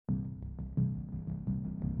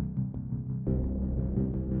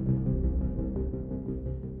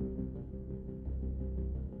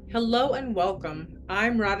Hello and welcome.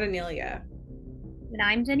 I'm Radhanelia, And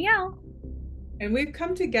I'm Danielle. and we've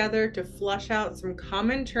come together to flush out some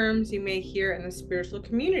common terms you may hear in the spiritual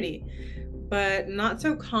community, but not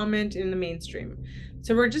so common in the mainstream.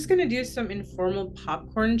 So, we're just going to do some informal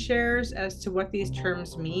popcorn shares as to what these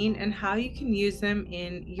terms mean and how you can use them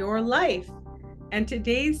in your life. And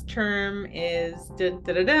today's term is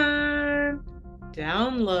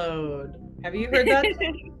download. Have you heard that?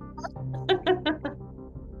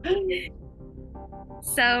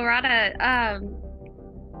 So, Rada,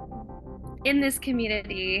 in this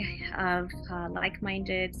community of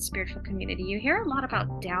like-minded spiritual community, you hear a lot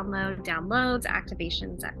about downloads,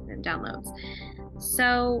 activations, and downloads.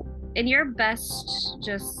 So, in your best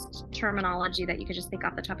just terminology that you could just think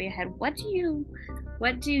off the top of your head, what do you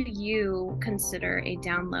consider a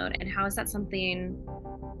download, and how is that something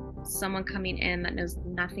someone coming in that knows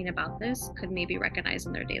nothing about this could maybe recognize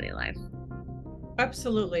in their daily life?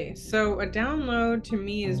 Absolutely. So a download to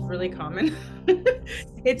me is really common.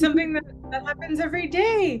 It's something that happens every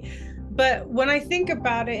day. But when I think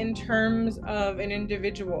about it in terms of an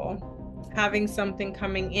individual having something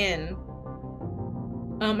coming in,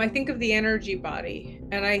 I think of the energy body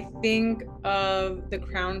and I think of the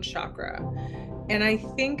crown chakra. And I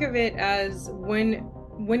think of it as when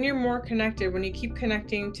you're more connected, when you keep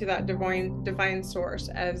connecting to that divine source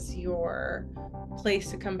as your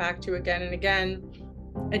place to come back to again and again.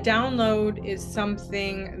 A download is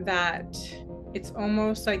something that it's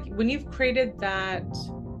almost like when you've created that.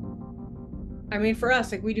 I mean, for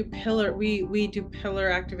us, like we do pillar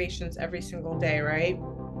activations every single day, right?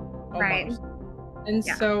 Right. Almost. And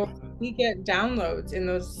Yeah. so we get downloads in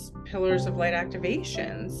those pillars of light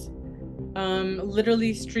activations,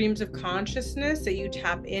 literally streams of consciousness that you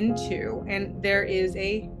tap into, and there is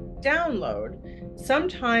a download.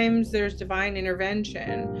 Sometimes there's divine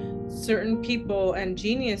intervention. Certain people and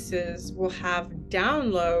geniuses will have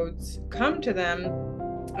downloads come to them,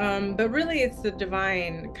 but really it's the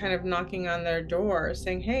divine kind of knocking on their door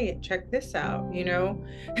saying, hey, check this out, you know.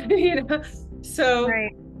 So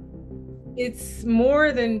Right. it's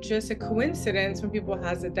more than just a coincidence when people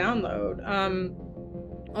has a download.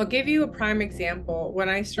 I'll give you a prime example. When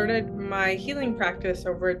I started my healing practice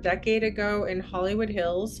over a decade ago in Hollywood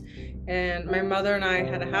Hills, and my mother and I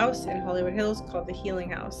had a house in Hollywood Hills called the Healing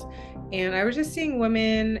House. And I was just seeing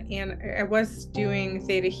women, and I was doing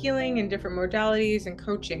theta healing and different modalities and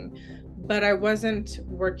coaching, but I wasn't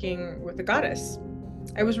working with a goddess.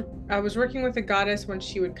 I was I was working with a goddess when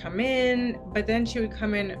she would come in, but then she would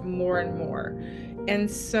come in more and more. And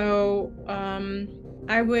so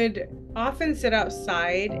I would often sit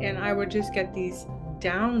outside and I would just get these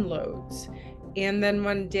downloads. And then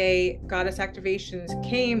one day, goddess activations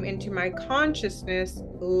came into my consciousness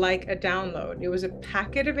like a download. It was a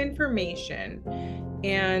packet of information.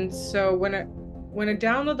 And so when a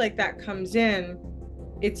download like that comes in,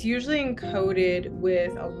 it's usually encoded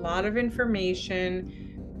with a lot of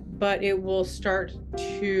information, but it will start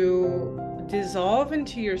to dissolve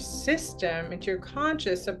into your system, into your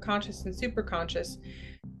conscious, subconscious, and superconscious.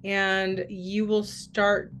 And you will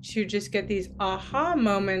start to just get these aha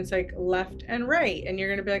moments like left and right. And you're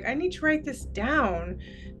going to be like, I need to write this down.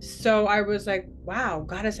 So I was like, wow,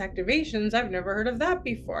 goddess activations. I've never heard of that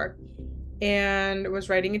before. And was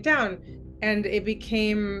writing it down. And it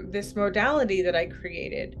became this modality that I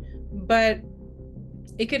created. But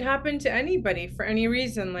it could happen to anybody for any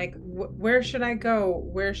reason, like where should I go,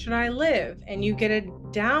 where should I live, and you get a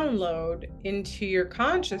download into your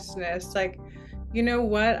consciousness like, you know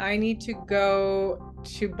what, I need to go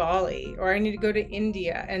to Bali, or I need to go to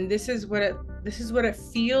India, and this is what it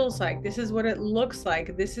feels like, this is what it looks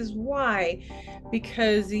like, this is why,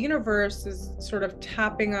 because the universe is sort of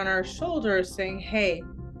tapping on our shoulders saying, hey,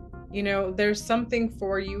 there's something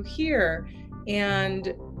for you here.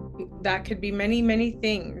 And that could be many, many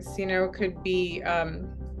things. It could be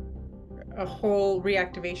a whole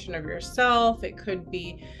reactivation of yourself. It could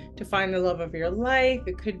be to find the love of your life.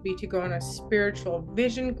 It could be to go on a spiritual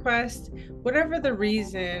vision quest. Whatever the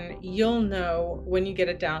reason, you'll know when you get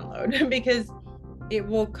a download because it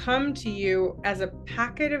will come to you as a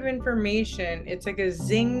packet of information. It's like a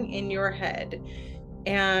zing in your head.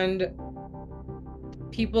 And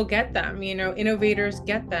people get them, innovators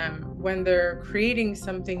get them when they're creating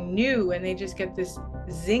something new, and they just get this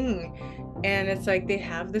zing. And it's like they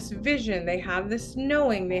have this vision, they have this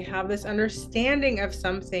knowing, they have this understanding of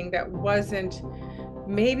something that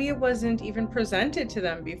maybe it wasn't even presented to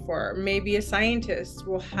them before. Maybe a scientist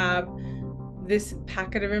will have this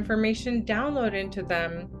packet of information download into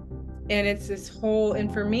them, and it's this whole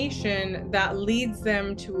information that leads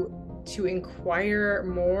them to to inquire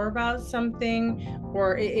more about something,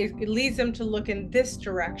 or it leads them to look in this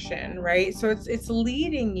direction, right? So it's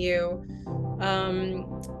leading you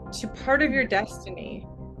to part of your destiny.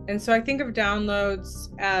 And so I think of downloads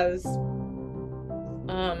as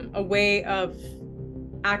a way of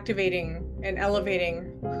activating and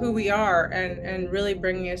elevating who we are, and really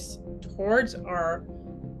bringing us towards our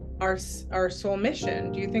soul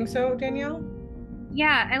mission. Do you think so, Danielle?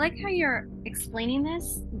 Yeah, I like how you're explaining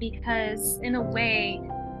this because, in a way,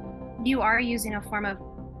 you are using a form of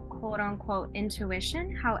quote unquote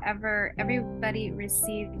intuition. However, everybody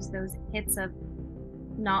receives those hits of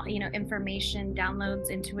not, information, downloads,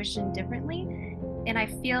 intuition differently. And I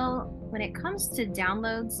feel when it comes to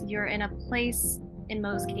downloads, you're in a place in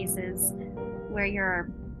most cases where your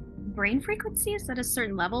brain frequency is at a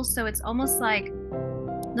certain level. So it's almost like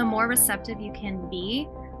the more receptive you can be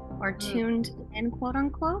or tuned in, quote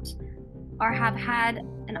unquote, or have had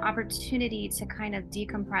an opportunity to kind of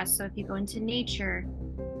decompress. So if you go into nature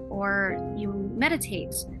or you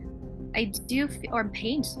meditate, or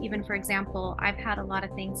paint, even, for example, I've had a lot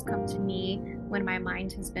of things come to me when my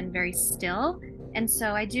mind has been very still. And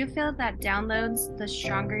so I do feel that downloads, the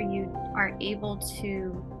stronger you are able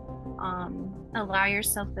to allow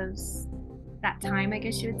yourself that time, I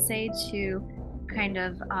guess you would say, to kind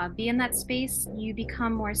of be in that space, you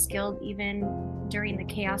become more skilled even during the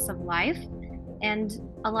chaos of life. And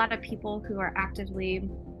a lot of people who are actively,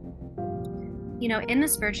 in the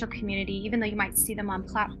spiritual community, even though you might see them on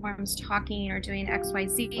platforms talking or doing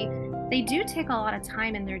XYZ, they do take a lot of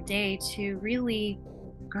time in their day to really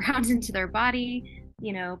ground into their body,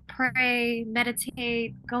 pray,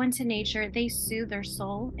 meditate, go into nature. They soothe their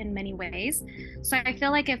soul in many ways. So I feel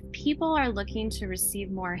like if people are looking to receive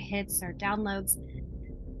more hits or downloads,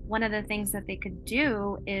 one of the things that they could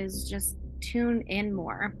do is just tune in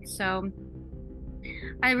more. So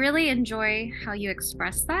I really enjoy how you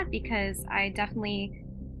express that, because I definitely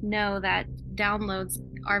know that downloads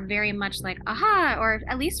are very much like aha, or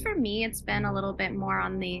at least for me, it's been a little bit more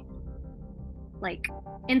on the like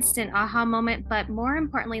instant aha moment, but more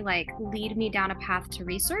importantly, like lead me down a path to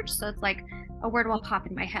research. So it's like a word will pop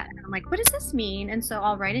in my head. I'm like, what does this mean? And so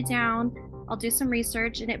I'll write it down, I'll do some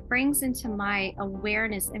research, and it brings into my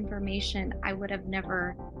awareness information I would have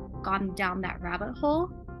never gone down that rabbit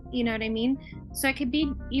hole. You know what I mean? So it could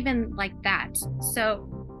be even like that. So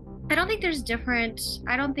I don't think there's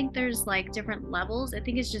like different levels. I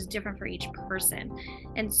think it's just different for each person.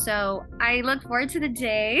 And so I look forward to the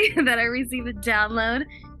day that I receive a download,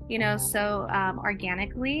 so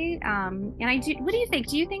organically. And what do you think?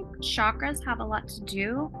 Do you think chakras have a lot to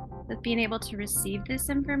do with being able to receive this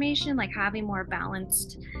information, like having more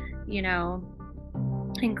balanced,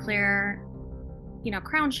 and clear,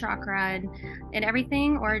 crown chakra and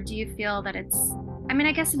everything? Or do you feel that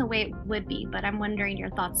I guess in a way it would be, but I'm wondering your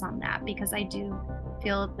thoughts on that, because I do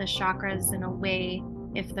feel the chakras, in a way,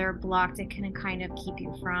 if they're blocked, it can kind of keep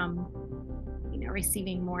you from,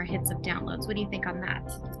 receiving more hits of downloads. What do you think on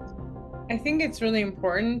that? I think it's really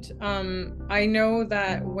important. I know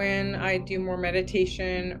that when I do more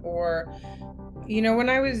meditation, or when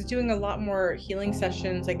I was doing a lot more healing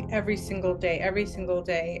sessions, like every single day,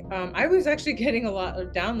 I was actually getting a lot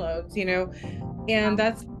of downloads, and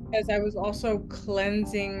that's because I was also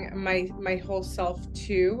cleansing my whole self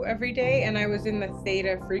too every day, and I was in the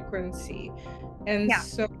theta frequency. And Yeah.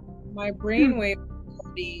 so my brainwave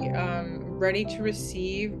ready to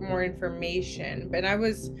receive more information. But I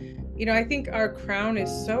was, I think our crown is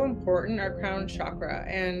so important, our crown chakra,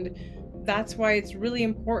 and that's why it's really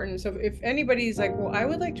important. So if anybody's like, well, I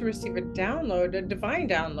would like to receive a download, a divine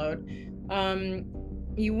download,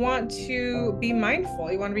 you want to be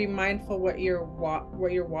mindful. You want to be mindful what you're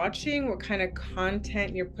watching, what kind of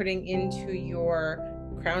content you're putting into your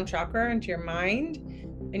crown chakra, into your mind,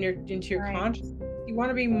 and into your Right. consciousness. You want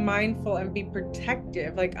to be mindful and be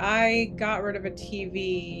protective. Like I got rid of a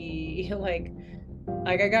TV, like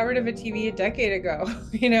I got rid of a TV a decade ago,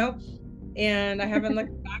 and I haven't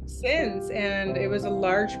looked back since. And it was a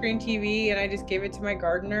large screen TV, and I just gave it to my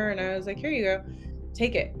gardener, and I was like, here you go,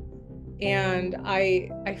 take it. And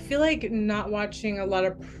I feel like not watching a lot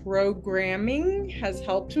of programming has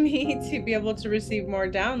helped me to be able to receive more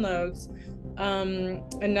downloads.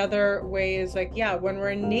 Another way is like, when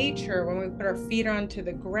we're in nature, when we put our feet onto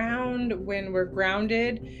the ground, when we're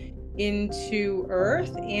grounded into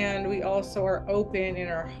earth, and we also are open in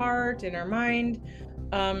our heart, in our mind,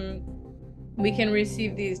 we can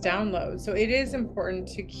receive these downloads. So it is important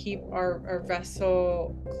to keep our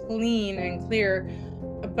vessel clean and clear.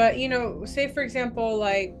 But say for example,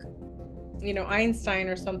 like Einstein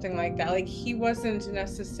or something like that, like he wasn't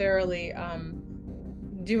necessarily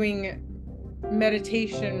doing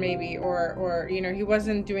meditation maybe, or you know, he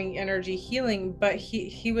wasn't doing energy healing, but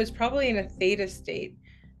he was probably in a theta state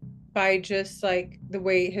by just like the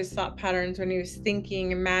way his thought patterns when he was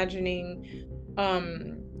thinking, imagining,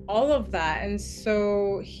 all of that. And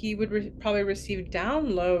so he would probably receive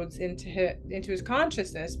downloads into his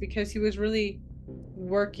consciousness, because he was really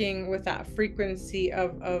working with that frequency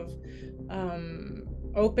of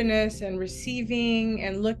openness and receiving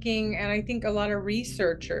and looking. And I think a lot of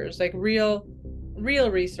researchers, like real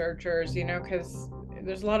researchers, you know, because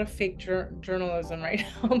there's a lot of fake journalism right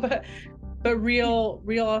now, but real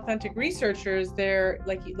authentic researchers, they're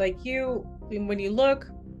like you, when you look,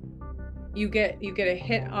 you get a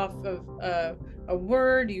hit off of a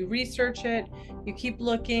word, you research it, you keep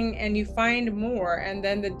looking, and you find more, and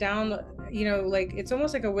then the down, you know, like it's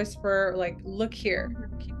almost like a whisper, like look here,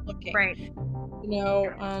 keep looking, Right. you know.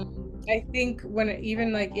 I think when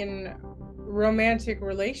even like in romantic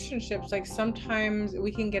relationships, like sometimes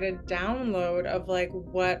we can get a download of like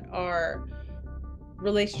what our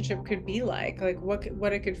relationship could be like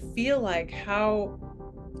what it could feel like, how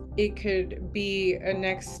it could be a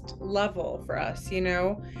next level for us, you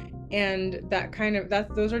know. And that kind of,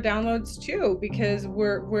 that those are downloads too, because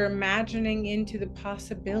we're imagining into the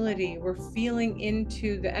possibility, we're feeling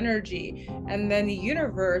into the energy, and then the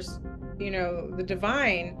universe, you know, the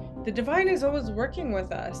divine is always working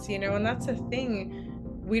with us, you know. And that's a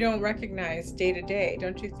thing we don't recognize day to day,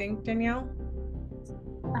 don't you think, Danielle?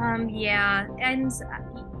 Yeah, and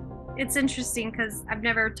it's interesting because I've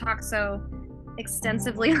never talked so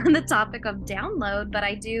extensively on the topic of download, but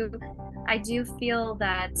I do feel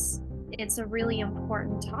that it's a really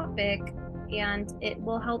important topic, and it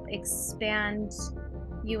will help expand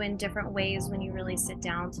you in different ways when you really sit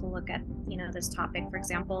down to look at, you know, this topic. For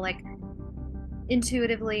example, like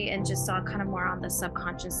intuitively and just saw kind of more on the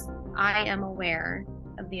subconscious, I am aware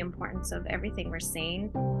of the importance of everything we're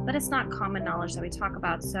saying, but it's not common knowledge that we talk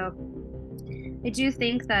about. So I do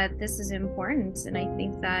think that this is important, and I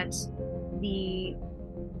think that the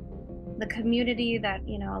the community that,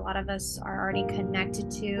 you know, a lot of us are already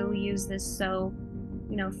connected to use this so,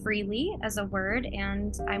 you know, freely as a word.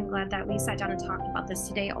 And I'm glad that we sat down and talked about this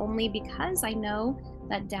today, only because I know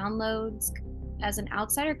that downloads, as an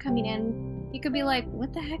outsider coming in, you could be like,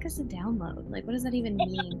 what the heck is a download? Like, what does that even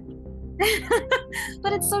mean?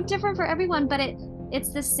 But it's so different for everyone. But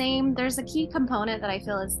it's the same. There's a key component that I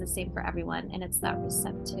feel is the same for everyone, and it's that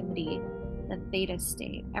receptivity, the theta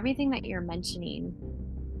state, everything that you're mentioning.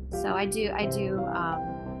 So I do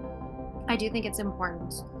think it's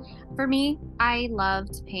important. For me, I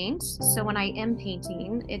love to paint. So when I am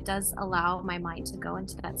painting, it does allow my mind to go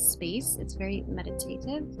into that space. It's very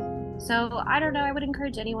meditative. So I don't know, I would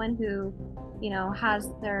encourage anyone who, you know, has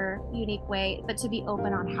their unique way, but to be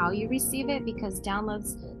open on how you receive it, because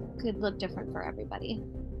downloads could look different for everybody.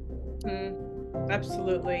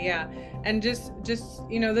 Absolutely, yeah. And just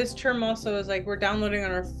you know, this term also is like we're downloading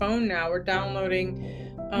on our phone now. We're downloading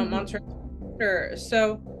onto our computer.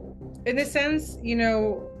 So in a sense, you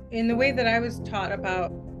know, in the way that I was taught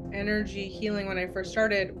about energy healing when I first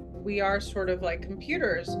started, we are sort of like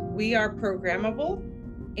computers. We are programmable,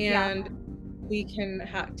 and we can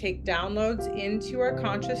take downloads into our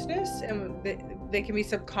consciousness, and they can be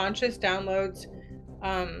subconscious downloads.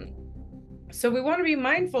 So we want to be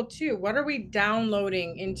mindful too. What are we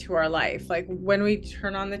downloading into our life? Like when we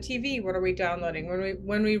turn on the TV, what are we downloading?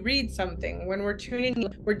 When we read something, when we're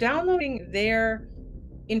tuning, we're downloading their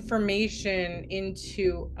information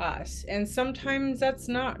into us. And sometimes that's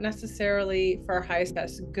not necessarily for our highest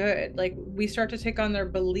best good. Like we start to take on their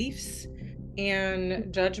beliefs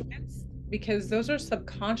and judgments, because those are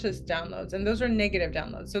subconscious downloads, and those are negative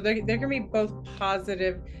downloads. So they're gonna be both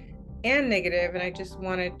positive and negative, and I just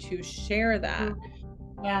wanted to share that.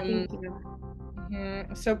 Yeah, thank you.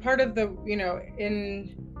 So part of the, you know,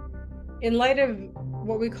 in light of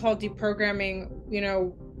what we call deprogramming, you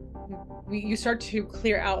know, you start to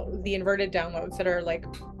clear out the inverted downloads that are like,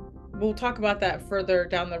 we'll talk about that further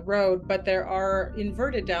down the road, but there are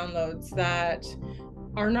inverted downloads that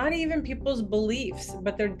are not even people's beliefs,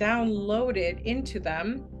 but they're downloaded into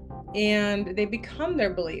them, and they become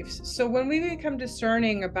their beliefs. So when we become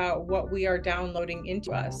discerning about what we are downloading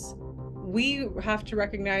into us, we have to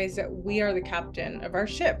recognize that we are the captain of our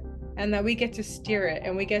ship, and that we get to steer it,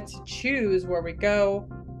 and we get to choose where we go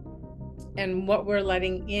and what we're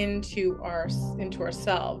letting into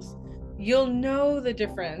ourselves. You'll know the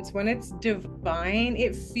difference when it's divine.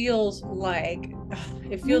 It feels like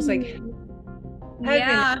heaven.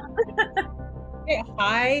 Yeah. Get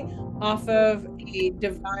high off of a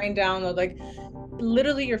divine download, like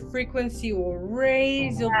literally your frequency will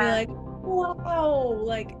raise. You'll be like, wow,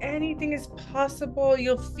 like anything is possible.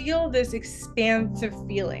 You'll feel this expansive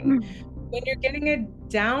feeling. When you're getting a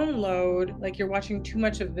download, like you're watching too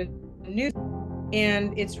much of the news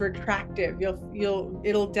and it's retractive,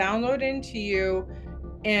 it'll download into you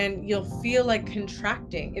and you'll feel like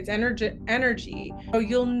contracting. It's energy. So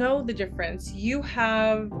you'll know the difference. You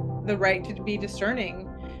have the right to be discerning.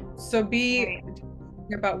 So be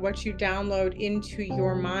Right. about what you download into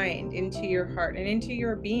your mind, into your heart, and into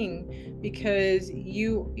your being, because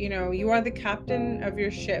you are the captain of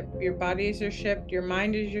your ship. Your body is your ship, your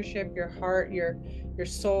mind is your ship, your heart, your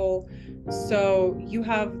soul. So you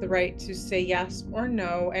have the right to say yes or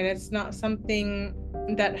no, and it's not something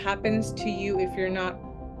that happens to you if you're not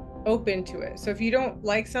open to it. So if you don't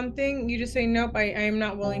like something, you just say, nope, I am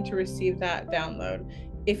not willing to receive that download.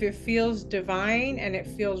 If it feels divine and it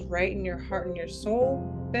feels right in your heart and your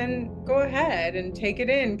soul, then go ahead and take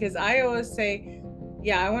it in. Because I always say,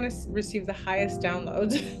 yeah, I want to receive the highest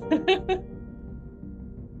downloads.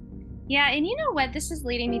 Yeah, and you know what? This is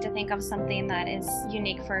leading me to think of something that is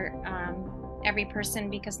unique for every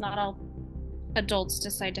person, because not all adults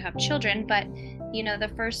decide to have children, but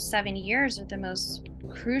the first 7 years are the most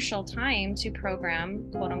crucial time to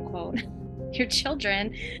program, quote unquote, your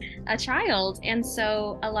children, a child. And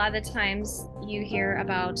so a lot of the times you hear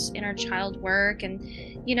about inner child work, and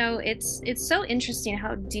it's so interesting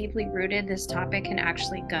how deeply rooted this topic can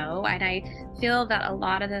actually go. And I feel that a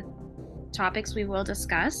lot of the topics we will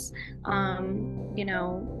discuss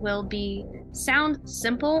will be sound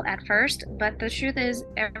simple at first, but the truth is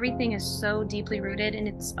everything is so deeply rooted, and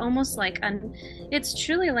it's almost like it's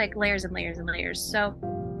truly like layers and layers and layers. So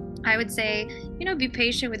I would say, be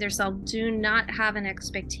patient with yourself. Do not have an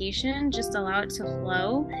expectation, just allow it to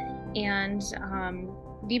flow, and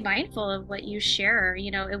be mindful of what you share.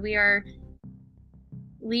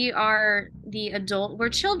 We are we're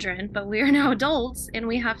children, but we are now adults, and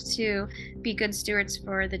we have to be good stewards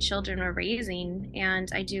for the children we're raising.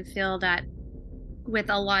 And I do feel that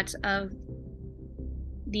with a lot of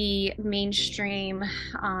the mainstream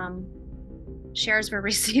shares we're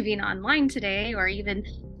receiving online today, or even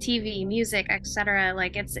TV, music, etc.,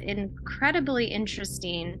 like, it's incredibly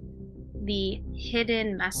interesting, the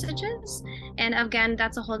hidden messages. And again,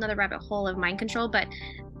 that's a whole nother rabbit hole of mind control, but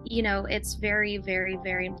it's very, very,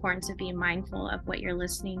 very important to be mindful of what you're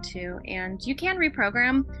listening to. And you can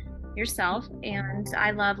reprogram yourself. And I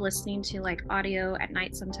love listening to like audio at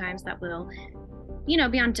night sometimes that will,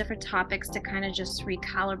 be on different topics to kind of just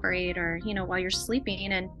recalibrate, or, while you're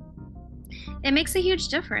sleeping. And it makes a huge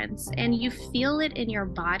difference, and you feel it in your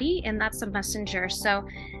body, and that's a messenger. So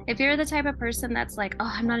if you're the type of person that's like, oh,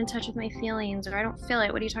 I'm not in touch with my feelings, or I don't feel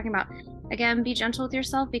it, what are you talking about? Again, be gentle with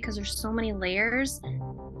yourself, because there's so many layers.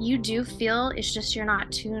 You do feel, it's just you're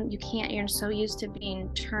not tuned, you're so used to being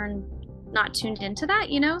not tuned into that.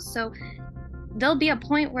 So there'll be a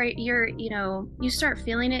point where you start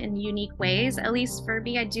feeling it in unique ways. At least for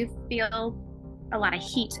me, I do feel a lot of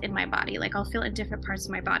heat in my body. Like, I'll feel it in different parts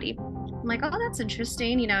of my body. I'm like, oh, that's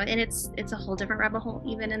interesting, and it's a whole different rabbit hole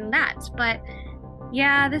even in that. But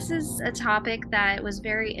yeah, this is a topic that was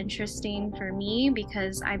very interesting for me,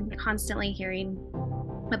 because I'm constantly hearing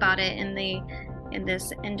about it in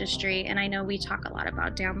this industry, and I know we talk a lot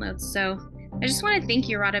about downloads. So I just want to thank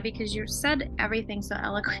you, Rada, because you said everything so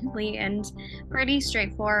eloquently and pretty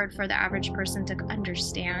straightforward for the average person to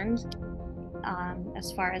understand,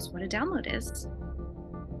 as far as what a download is.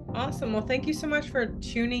 Awesome. Well, thank you so much for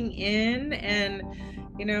tuning in, and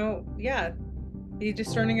yeah, be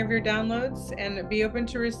discerning of your downloads and be open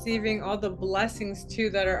to receiving all the blessings too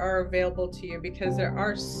that are available to you, because there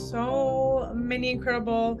are so many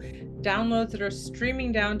incredible downloads that are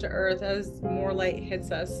streaming down to earth as more light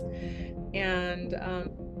hits us. And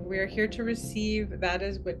we are here to receive that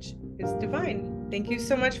is which is divine. Thank you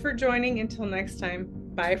so much for joining. Until next time,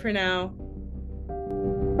 bye for now.